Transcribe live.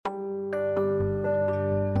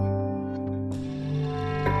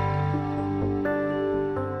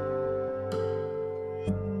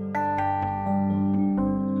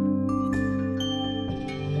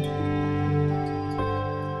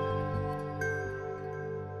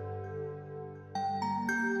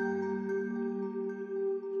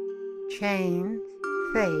chains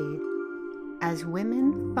fade as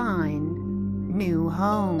women find new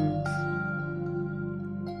homes.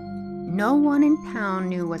 No one in town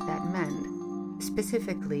knew what that meant,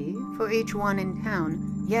 specifically for each one in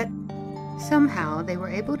town, yet somehow they were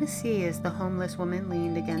able to see as the homeless woman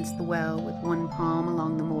leaned against the well with one palm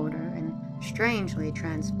along the mortar and strangely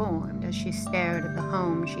transformed as she stared at the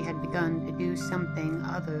home she had begun to do something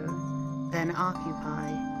other than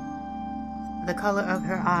occupy. The color of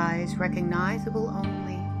her eyes recognizable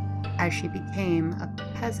only as she became a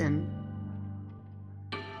peasant.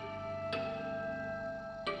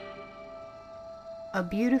 A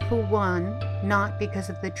beautiful one, not because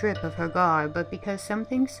of the drip of her garb, but because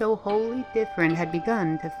something so wholly different had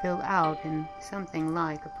begun to fill out in something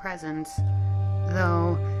like a presence,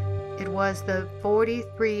 though it was the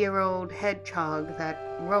 43-year-old hedgehog that,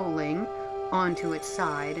 rolling onto its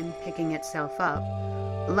side and picking itself up,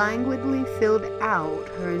 languidly filled out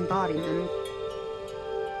her embodiment.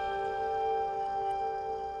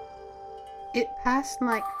 It passed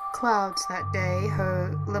like clouds that day,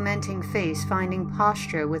 her lamenting face finding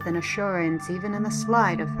posture with an assurance even in the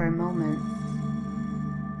slide of her moment.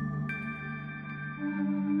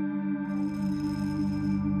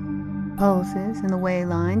 Pulses and the way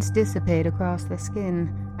lines dissipate across the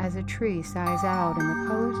skin as a tree sighs out and the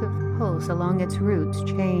colors of pulse along its roots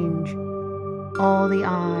change. All the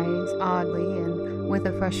eyes, oddly and with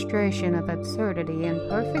a frustration of absurdity and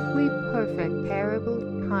perfectly perfect,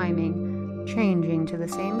 terrible timing, changing to the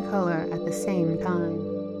same color at the same time.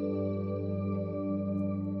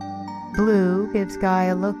 Blue gives Guy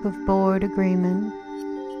a look of bored agreement,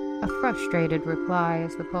 a frustrated reply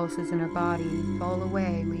as the pulses in her body fall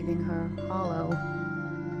away, leaving her hollow,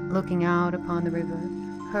 looking out upon the river,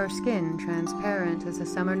 her skin transparent as a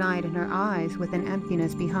summer night and her eyes with an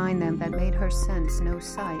emptiness behind them that made her sense no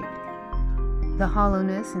sight. The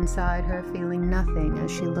hollowness inside her feeling nothing as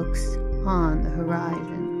she looks on the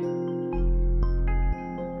horizon.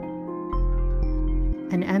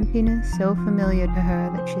 An emptiness so familiar to her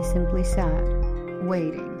that she simply sat,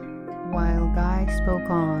 waiting, while Guy spoke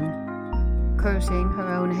on. Cursing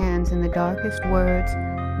her own hands in the darkest words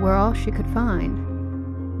were all she could find,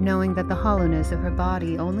 knowing that the hollowness of her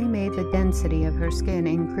body only made the density of her skin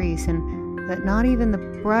increase and that not even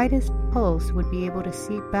the brightest pulse would be able to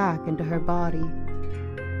seep back into her body.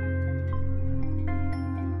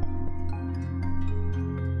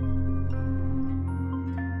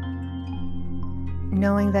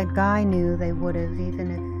 Knowing that Guy knew they would have even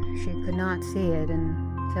if she could not see it,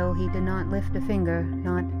 and so he did not lift a finger,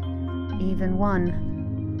 not even one.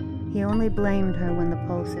 He only blamed her when the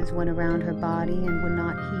pulses went around her body and would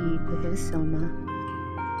not heed to his Soma.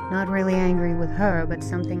 Not really angry with her, but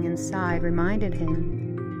something inside reminded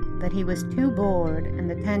him that he was too bored, and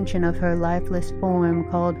the tension of her lifeless form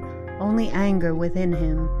called only anger within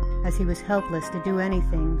him as he was helpless to do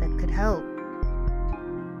anything that could help.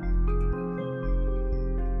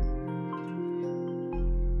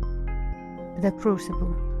 The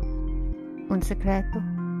Crucible, un segreto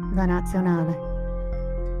da nazionale.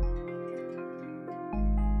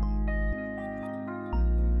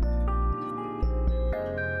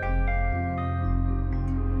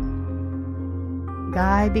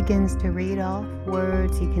 Guy begins to read off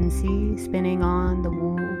words he can see spinning on the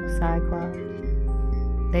wool cyclops.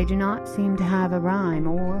 They do not seem to have a rhyme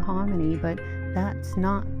or harmony, but that's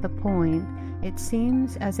not the point. It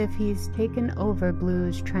seems as if he's taken over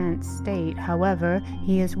Blue's trance state. However,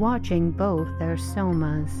 he is watching both their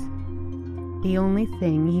somas. The only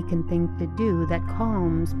thing he can think to do that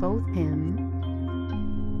calms both him.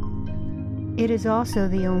 It is also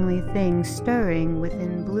the only thing stirring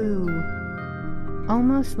within Blue,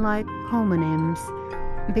 almost like homonyms,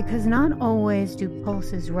 because not always do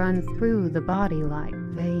pulses run through the body like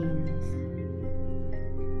veins.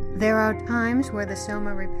 There are times where the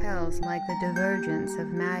Soma repels like the divergence of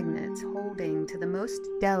magnets holding to the most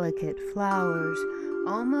delicate flowers,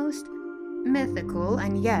 almost mythical,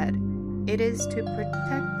 and yet it is to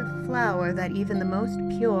protect the flower that even the most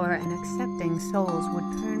pure and accepting souls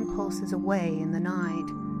would turn pulses away in the night.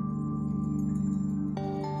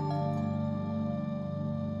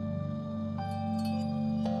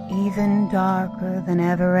 Even darker than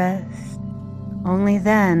Everest, only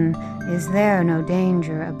then is there no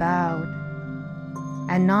danger about,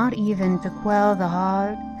 and not even to quell the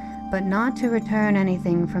heart, but not to return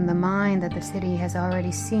anything from the mind that the city has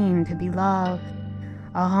already seen to be loved,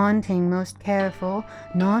 a haunting most careful,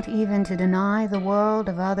 not even to deny the world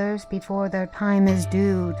of others before their time is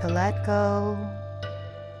due to let go.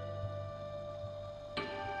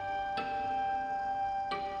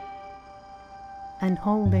 And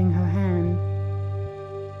holding her hand,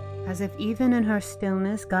 as if even in her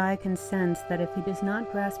stillness Guy can sense that if he does not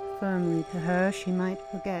grasp firmly to her, she might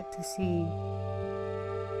forget to see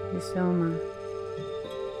his Soma.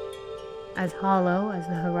 As hollow as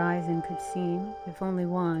the horizon could seem, if only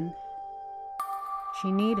one, she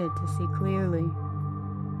needed to see clearly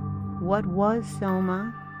what was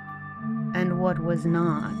Soma and what was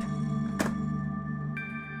not.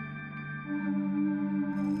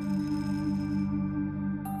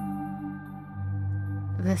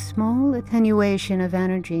 The small attenuation of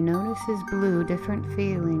energy notices Blue different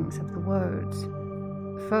feelings of the words.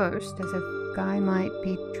 First, as if Guy might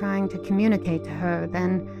be trying to communicate to her,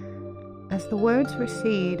 then, as the words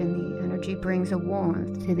recede and the energy brings a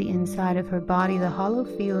warmth to the inside of her body, the hollow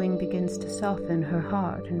feeling begins to soften her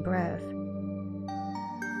heart and breath.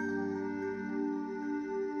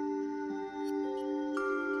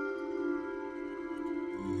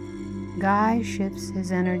 Guy shifts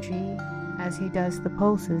his energy as he does the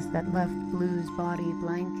pulses that left Blue's body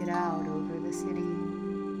blanket out over the city.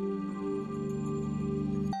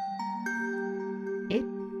 It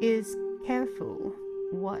is careful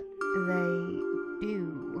what they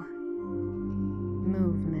do,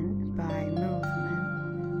 movement by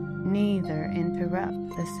movement. Neither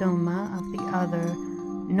interrupt the Soma of the other,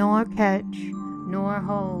 nor catch, nor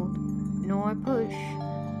hold, nor push,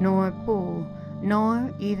 nor pull,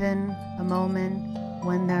 nor even a moment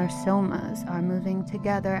when their Somas are moving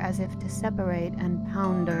together as if to separate and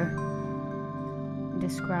pounder.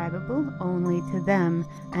 Describable only to them,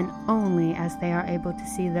 and only as they are able to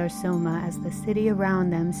see their Soma as the city around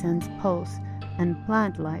them sends pulse and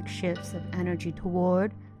plant-like shifts of energy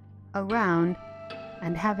toward, around,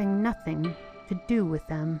 and having nothing to do with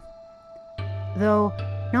them. Though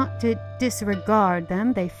not to disregard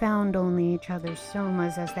them, they found only each other's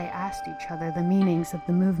Somas as they asked each other the meanings of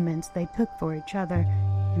the movements they took for each other,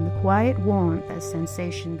 in the quiet warmth as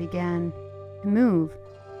sensation began to move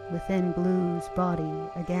within Blue's body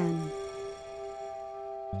again.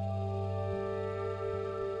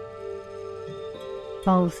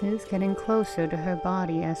 Pulses getting closer to her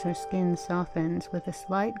body as her skin softens. With a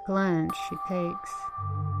slight glance she takes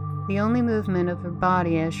the only movement of her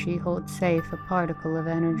body as she holds safe a particle of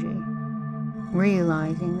energy.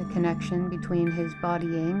 Realizing the connection between his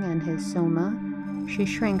bodying and his Soma, she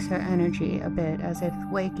shrinks her energy a bit as if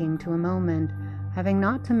waking to a moment, having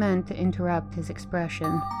not meant to interrupt his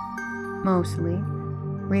expression. Mostly,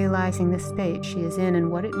 realizing the state she is in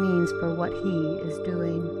and what it means for what he is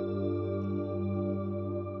doing.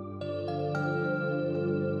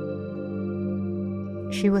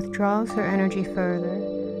 She withdraws her energy further,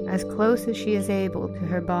 as close as she is able to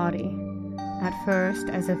her body, at first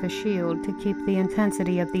as if a shield to keep the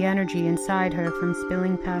intensity of the energy inside her from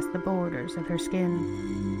spilling past the borders of her skin.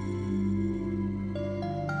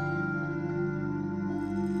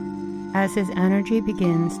 As his energy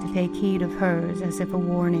begins to take heed of hers as if a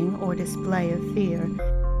warning or display of fear,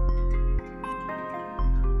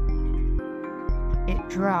 it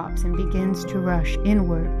drops and begins to rush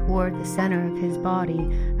inward toward the center of his body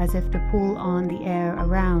as if to pull on the air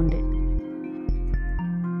around it.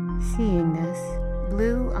 Seeing this,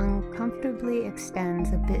 Blue uncomfortably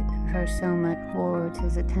extends a bit of her Soma towards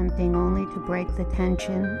his, attempting only to break the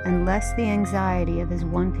tension and less the anxiety of his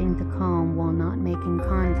wanting to calm while not making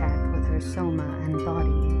contact with her Soma and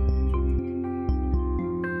body.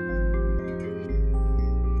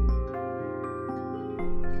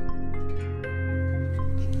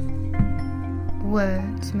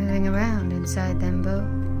 Words moving around inside them both.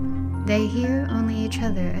 They hear only each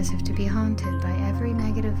other as if to be haunted by every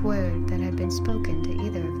negative word that had been spoken to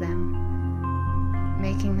either of them,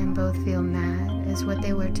 making them both feel mad as what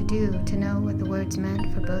they were to do to know what the words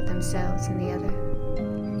meant for both themselves and the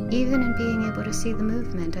other. Even in being able to see the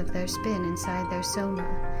movement of their spin inside their Soma,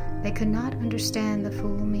 they could not understand the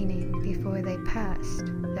full meaning before they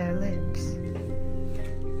passed their lips.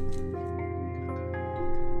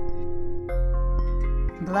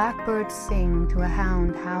 Blackbirds sing to a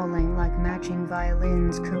hound howling like matching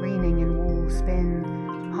violins careening in wool spin.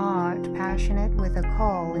 Heart passionate with a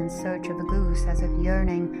call in search of a goose as if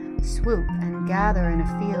yearning, swoop and gather in a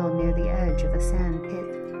field near the edge of a sand pit.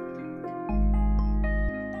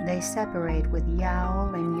 They separate with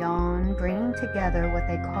yowl and yawn, bringing together what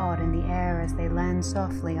they caught in the air as they land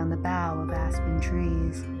softly on the bough of aspen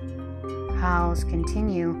trees. Howls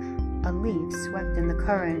continue, a leaf swept in the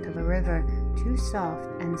current of a river, too soft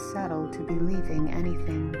and subtle to be leaving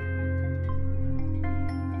anything.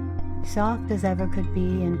 Soft as ever could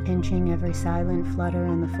be, and pinching every silent flutter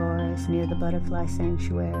in the forest near the butterfly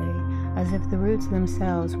sanctuary, as if the roots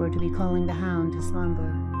themselves were to be calling the hound to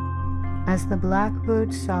slumber. As the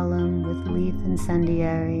blackbird solemn with leaf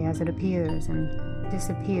incendiary as it appears and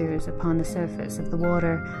disappears upon the surface of the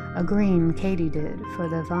water, a green katydid for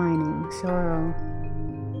the vining sorrow.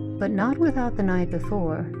 But not without the night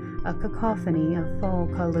before, a cacophony of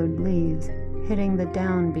fall-colored leaves, hitting the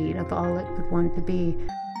downbeat of all it could want to be,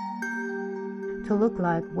 to look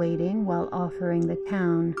like waiting while offering the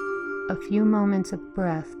town a few moments of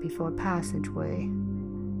breath before passageway.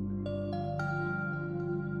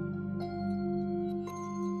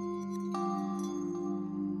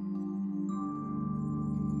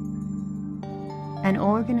 An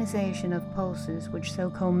organization of pulses which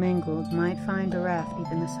so commingled might find bereft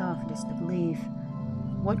even the softest of leaf.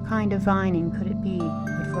 What kind of vining could it be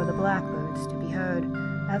but for the blackbirds to be heard,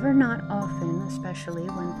 ever not often, especially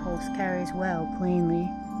when pulse carries well plainly,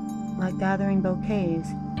 like gathering bouquets,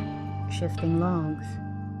 shifting logs.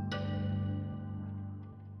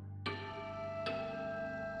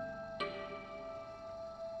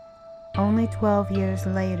 Only 12 years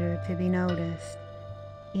later to be noticed,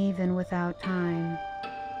 even without time.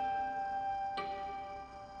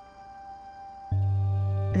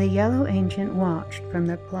 The yellow ancient watched from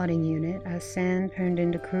their plotting unit as sand turned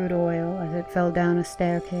into crude oil as it fell down a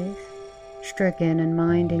staircase, stricken and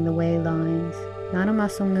minding the way lines. Not a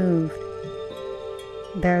muscle moved,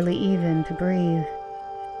 barely even to breathe.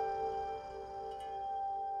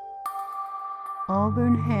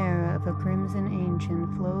 Auburn hair of a crimson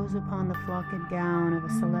ancient flows upon the flocked gown of a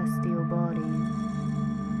celestial body.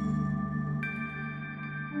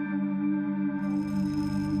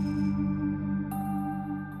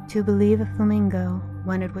 To believe a flamingo,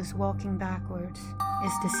 when it was walking backwards,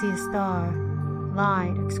 is to see a star,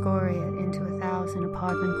 light excoriate into 1,000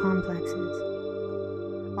 apartment complexes.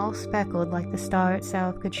 All speckled like the star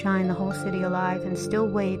itself could shine the whole city alive and still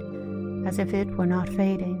wait as if it were not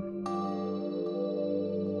fading.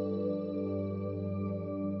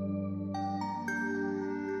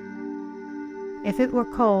 If it were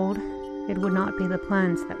cold, it would not be the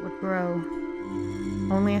plants that would grow.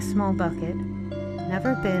 Only a small bucket,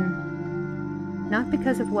 never bin, not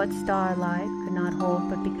because of what starlight could not hold,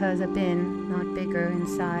 but because a bin, not bigger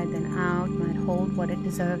inside than out, might hold what it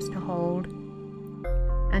deserves to hold.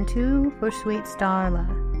 And two for sweet Starla,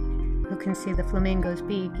 who can see the flamingo's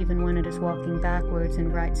beak even when it is walking backwards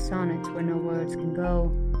and writes sonnets where no words can go.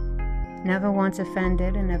 Never once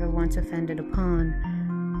offended and never once offended upon,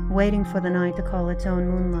 waiting for the night to call its own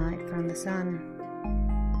moonlight from the sun.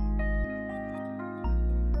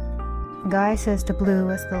 Guy says to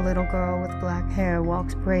Blue as the little girl with black hair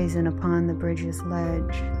walks brazen upon the bridge's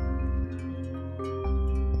ledge.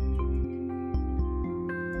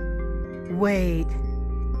 Wait,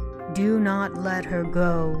 do not let her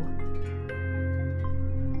go.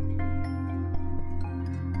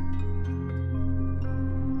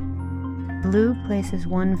 Blue places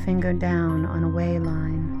one finger down on a way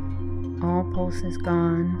line. All pulse is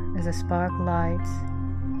gone as a spark lights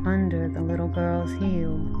under the little girl's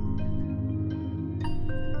heel.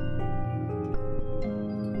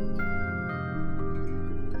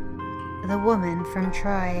 The woman from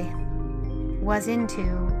Troy was into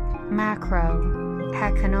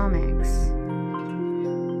macroeconomics.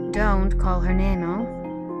 Don't call her Nano.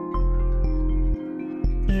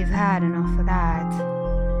 You've had enough of that.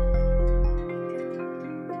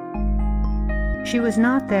 She was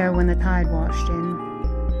not there when the tide washed in.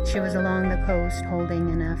 She was along the coast holding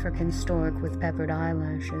an African stork with peppered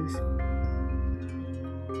eyelashes.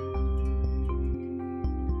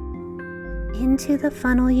 Into the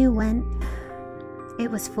funnel you went. It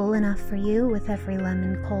was full enough for you with every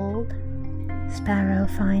lemon cold. Sparrow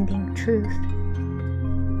finding truth.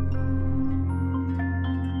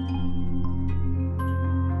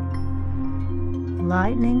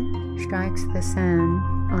 Lightning strikes the sand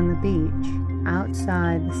on the beach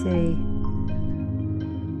outside the city.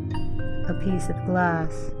 A piece of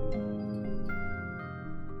glass.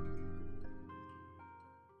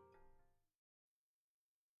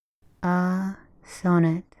 A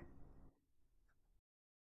sonnet.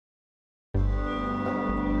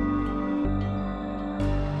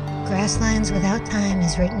 Grasslands Without Time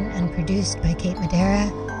is written and produced by Kate Madera,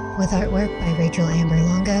 with artwork by Rachel Amber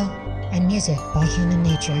Longo, and music by Human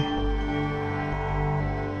Nature.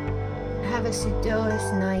 Have a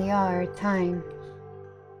Sudois Nayar time.